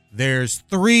 2, there's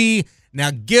 3.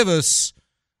 Now give us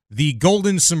the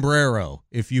golden sombrero,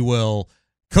 if you will,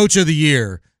 Coach of the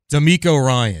Year, D'Amico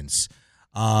Ryans.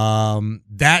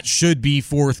 That should be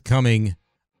forthcoming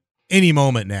any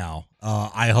moment now,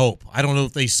 I hope. I don't know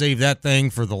if they saved that thing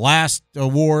for the last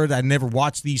award. I never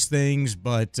watched these things,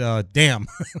 but damn,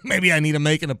 maybe I need to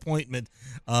make an appointment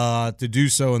to do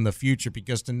so in the future,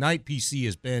 because tonight, PC,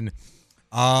 has been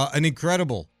an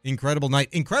incredible night.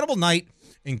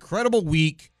 Incredible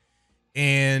week,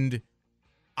 and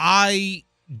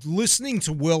listening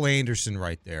to Will Anderson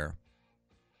right there,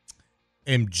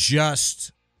 am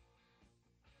just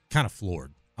kind of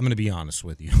floored. I'm going to be honest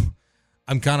with you.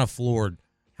 I'm kind of floored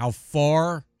how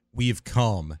far we have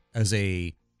come as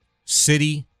a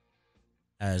city,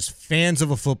 as fans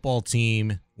of a football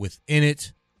team within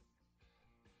it.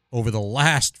 Over the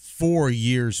last 4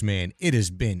 years, man, it has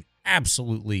been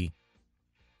absolutely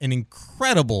an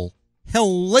incredible,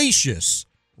 hellacious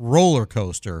roller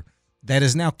coaster that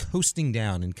is now coasting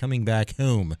down and coming back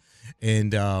home.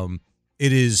 And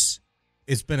it's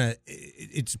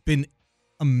been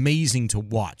amazing to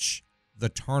watch the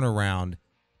turnaround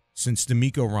since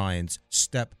D'Amico Ryans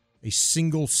stepped a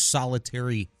single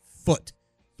solitary foot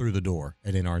through the door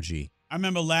at NRG. I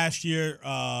remember last year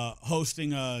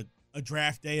hosting a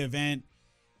draft day event,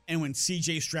 and when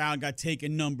CJ Stroud got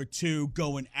taken number 2,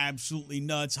 going absolutely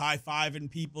nuts,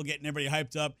 high-fiving people, getting everybody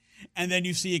hyped up, and then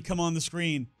you see it come on the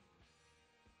screen.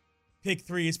 Pick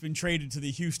 3 has been traded to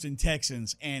the Houston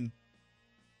Texans, and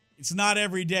it's not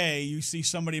every day you see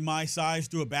somebody my size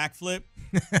do a backflip.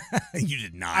 You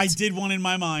did not. I did one in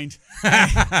my mind.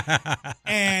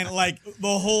 And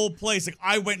the whole place,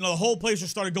 I went and the whole place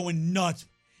just started going nuts.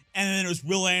 And then it was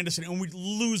Will Anderson, and we'd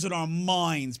lose it our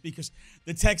minds because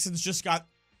the Texans just got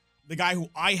the guy who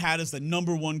I had as the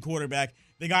number 1 quarterback,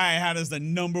 the guy I had as the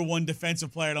number 1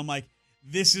 defensive player. And I'm like,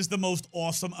 this is the most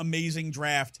awesome, amazing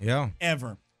draft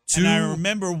ever. And I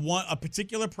remember a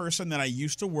particular person that I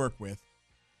used to work with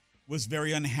was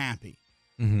very unhappy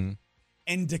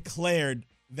and declared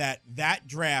that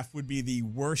draft would be the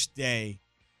worst day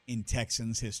in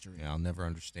Texans history. Yeah, I'll never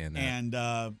understand that. And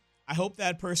I hope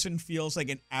that person feels like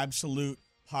an absolute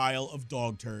pile of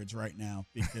dog turds right now,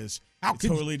 because they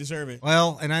totally deserve it.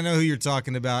 Well, and I know who you're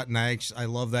talking about, and I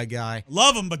love that guy.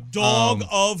 Love him, but dog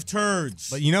of turds.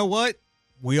 But you know what?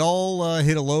 We all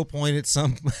hit a low point at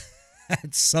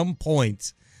some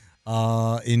point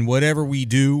in whatever we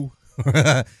do,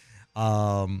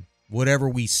 whatever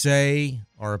we say,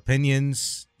 our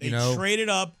opinions. They traded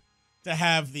up to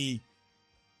have the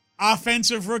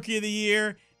offensive rookie of the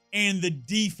year and the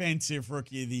defensive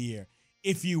rookie of the year.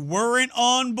 If you weren't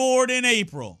on board in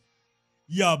April,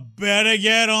 you better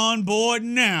get on board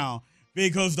now,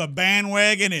 because the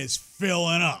bandwagon is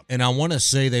filling up. And I want to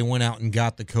say they went out and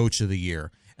got the coach of the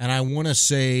year. And I want to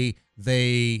say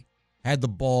they had the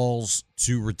balls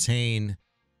to retain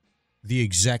the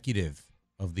executive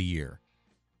of the year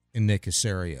in Nick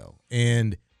Caserio.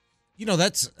 And,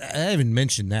 I haven't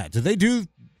mentioned that. Do they do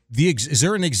is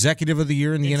there an executive of the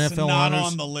year in the NFL honors?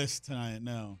 Not on the list tonight,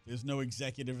 no. There's no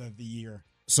executive of the year.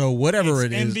 So whatever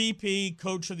it is. MVP,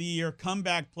 coach of the year,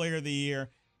 comeback player of the year,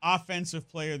 offensive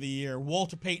player of the year,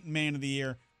 Walter Payton man of the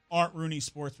year, Art Rooney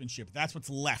sportsmanship. That's what's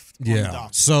left on the Yeah.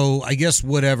 docket. So I guess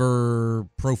whatever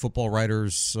Pro Football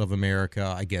Writers of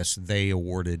America, I guess they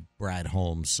awarded Brad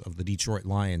Holmes of the Detroit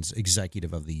Lions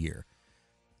Executive of the Year.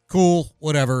 Cool,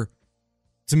 whatever.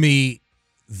 To me,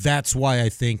 that's why I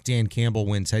think Dan Campbell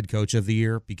wins Head Coach of the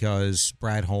Year, because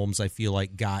Brad Holmes, I feel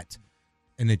like, got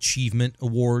an achievement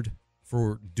award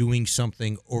for doing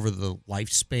something over the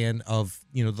lifespan of,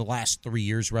 the last 3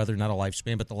 years, rather, not a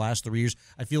lifespan, but the last 3 years.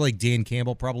 I feel like Dan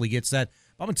Campbell probably gets that.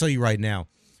 But I'm going to tell you right now,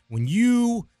 if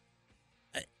you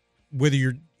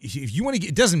want to get,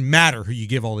 it doesn't matter who you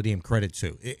give all the damn credit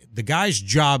to. The guy's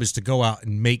job is to go out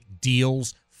and make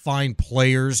deals, find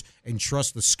players, and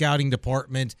trust the scouting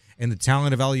department and the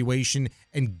talent evaluation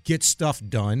and get stuff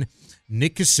done.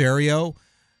 Nick Caserio,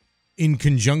 in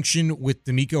conjunction with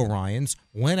D'Amico Ryans,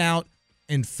 went out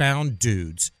and found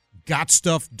dudes, got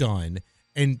stuff done,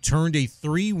 and turned a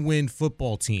 3-win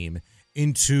football team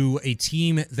into a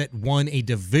team that won a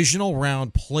divisional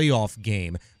round playoff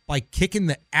game by kicking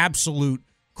the absolute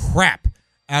crap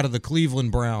out of the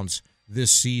Cleveland Browns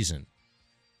this season.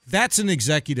 That's an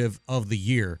executive of the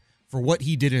year for what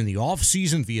he did in the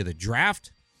offseason via the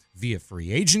draft, via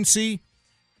free agency,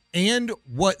 and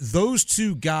what those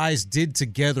two guys did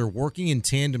together working in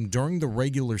tandem during the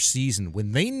regular season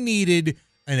when they needed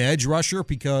an edge rusher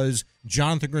because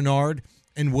Jonathan Grenard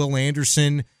and Will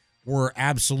Anderson were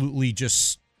absolutely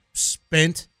just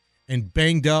spent and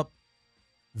banged up.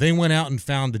 They went out and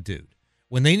found a dude.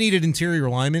 When they needed interior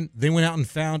linemen, they went out and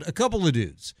found a couple of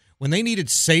dudes. When they needed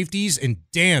safeties, and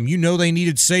damn, they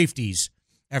needed safeties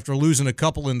after losing a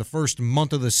couple in the first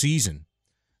month of the season,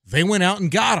 they went out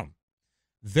and got them.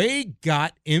 They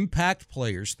got impact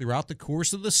players throughout the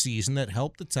course of the season that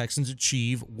helped the Texans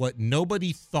achieve what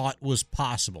nobody thought was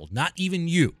possible. Not even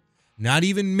you. Not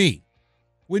even me.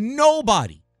 When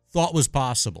nobody thought was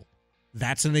possible.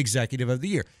 That's an executive of the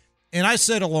year. And I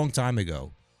said a long time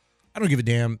ago, I don't give a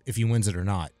damn if he wins it or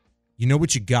not. You know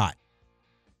what you got.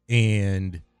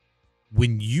 And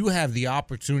when you have the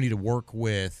opportunity to work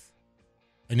with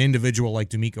an individual like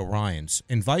D'Amico Ryans,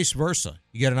 and vice versa.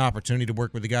 You get an opportunity to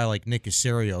work with a guy like Nick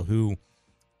Caserio, who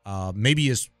maybe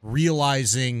is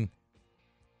realizing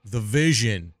the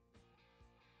vision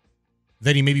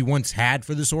that he maybe once had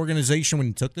for this organization when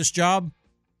he took this job.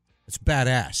 It's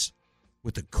badass.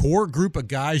 With the core group of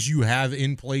guys you have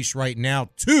in place right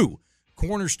now, 2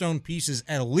 cornerstone pieces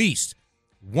at least,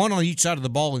 1 on each side of the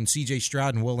ball in C.J.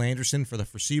 Stroud and Will Anderson for the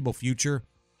foreseeable future.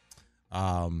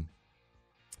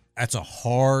 That's a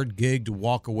hard gig to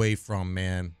walk away from,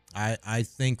 man. I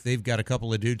think they've got a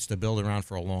couple of dudes to build around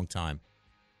for a long time.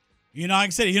 Like I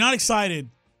said, you're not excited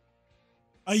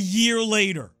a year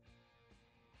later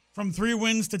from 3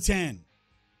 wins to 10,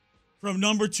 from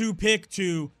number 2 pick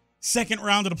to second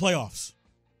round of the playoffs.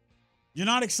 You're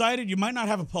not excited? You might not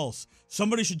have a pulse.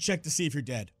 Somebody should check to see if you're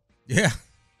dead. Yeah.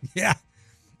 Yeah.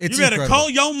 It's you better incredible. call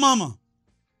your mama.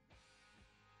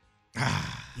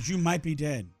 Because you might be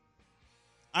dead.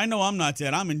 I know I'm not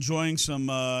dead. I'm enjoying some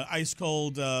ice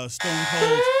cold, stone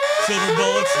cold silver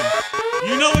bullets. And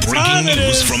you know what time it is. Breaking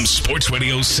news from Sports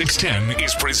Radio 610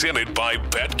 is presented by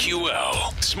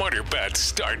BetQL. Smarter bets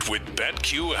start with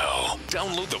BetQL.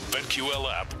 Download the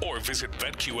BetQL app or visit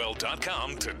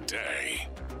BetQL.com today.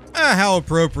 How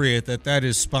appropriate that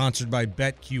is sponsored by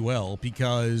BetQL,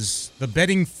 because the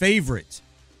betting favorite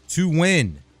to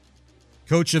win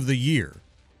Coach of the Year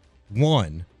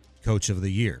won Coach of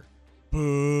the Year.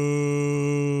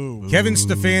 Boo. Kevin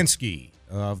Stefanski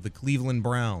of the Cleveland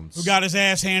Browns. Who got his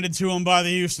ass handed to him by the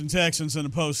Houston Texans in the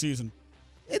postseason.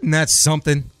 Isn't that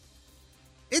something?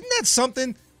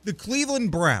 The Cleveland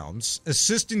Browns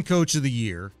Assistant Coach of the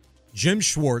Year, Jim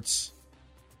Schwartz,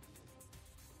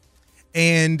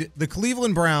 and the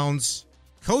Cleveland Browns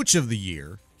Coach of the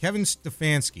Year, Kevin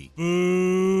Stefanski.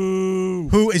 Boo.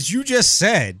 Who, as you just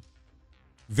said,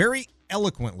 very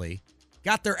eloquently,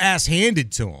 got their ass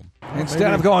handed to them.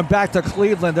 Instead of going back to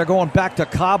Cleveland, they're going back to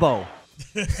Cabo.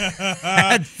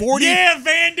 Had 40, yeah,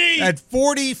 Vandy! Had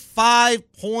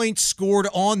 45 points scored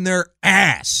on their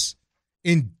ass.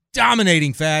 In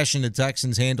dominating fashion, the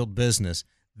Texans handled business.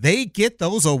 They get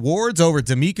those awards over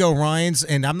D'Amico Ryans,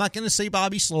 and I'm not going to say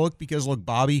Bobby Slowick because, look,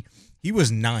 Bobby, he was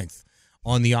 9th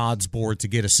on the odds board to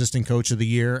get Assistant Coach of the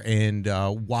Year, and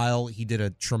while he did a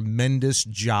tremendous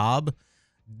job,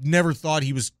 never thought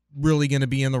he was really going to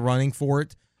be in the running for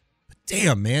it. But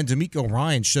damn, man, D'Amico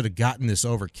Ryans should have gotten this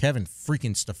over Kevin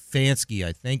freaking Stefanski,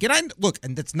 I think. And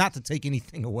and that's not to take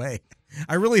anything away.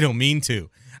 I really don't mean to.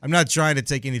 I'm not trying to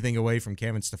take anything away from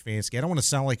Kevin Stefanski. I don't want to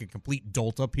sound like a complete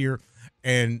dolt up here.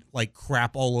 and like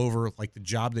crap all over like the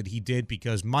job that he did,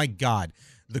 because my God,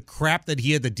 the crap that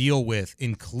he had to deal with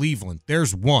in Cleveland.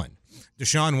 There's one.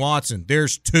 Deshaun Watson,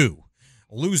 there's two.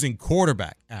 Losing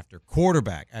quarterback after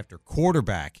quarterback after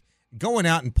quarterback, going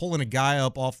out and pulling a guy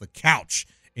up off the couch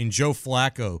in Joe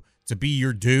Flacco to be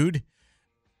your dude.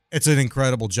 It's an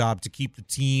incredible job to keep the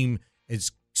team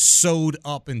as sewed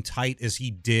up and tight as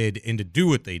he did and to do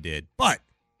what they did. But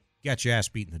got your ass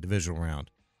beat in the divisional round.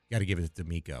 Got to give it to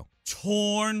D'Amico.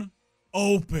 Torn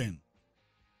open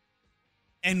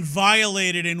and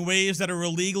violated in ways that are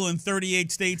illegal in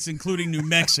 38 states, including New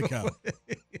Mexico.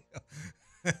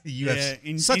 You have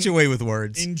such a way with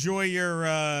words. Enjoy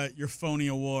your phony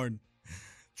award.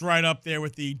 It's right up there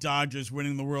with the Dodgers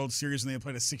winning the World Series and they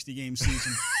played a 60-game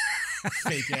season.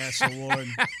 Fake ass award.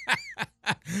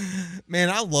 Man,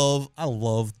 I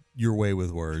love your way with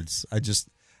words. I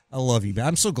love you.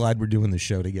 I'm so glad we're doing this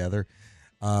show together.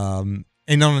 And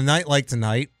on a night like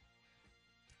tonight,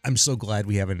 I'm so glad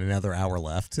we have another hour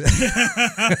left.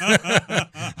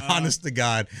 Honest to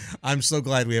God, I'm so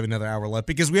glad we have another hour left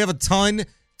because we have a ton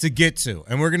to get to,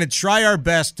 and we're going to try our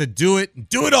best to do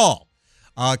it all.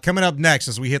 Coming up next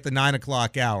as we hit the 9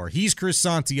 o'clock hour, he's Chris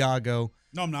Santiago.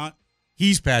 No, I'm not.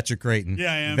 He's Patrick Creighton.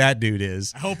 Yeah, I am. That dude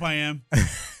is. I hope I am.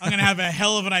 I'm going to have a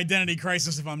hell of an identity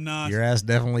crisis if I'm not. Your ass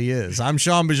definitely is. I'm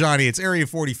Shaun Bijani. It's Area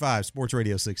 45, Sports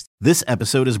Radio 60. This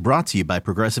episode is brought to you by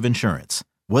Progressive Insurance.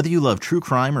 Whether you love true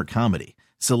crime or comedy,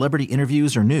 celebrity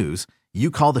interviews or news, you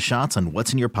call the shots on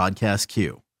what's in your podcast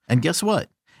queue. And guess what?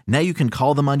 Now you can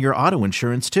call them on your auto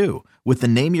insurance too with the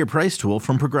Name Your Price tool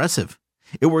from Progressive.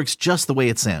 It works just the way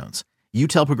it sounds. You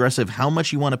tell Progressive how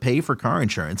much you want to pay for car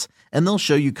insurance, and they'll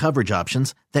show you coverage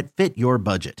options that fit your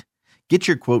budget. Get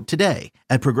your quote today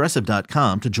at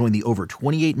Progressive.com to join the over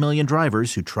 28 million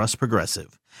drivers who trust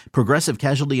Progressive. Progressive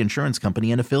Casualty Insurance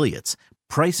Company and Affiliates.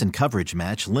 Price and coverage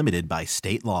match limited by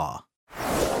state law.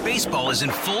 Baseball is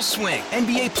in full swing.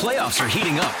 NBA playoffs are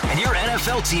heating up, and your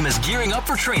NFL team is gearing up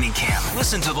for training camp.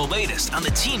 Listen to the latest on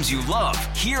the teams you love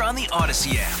here on the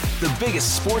Odyssey app. The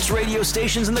biggest sports radio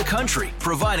stations in the country,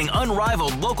 providing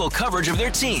unrivaled local coverage of their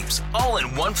teams, all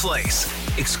in one place.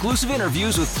 Exclusive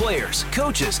interviews with players,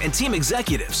 coaches, and team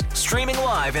executives, streaming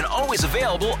live and always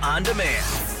available on demand.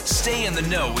 Stay in the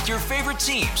know with your favorite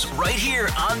teams right here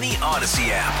on the Odyssey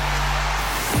app.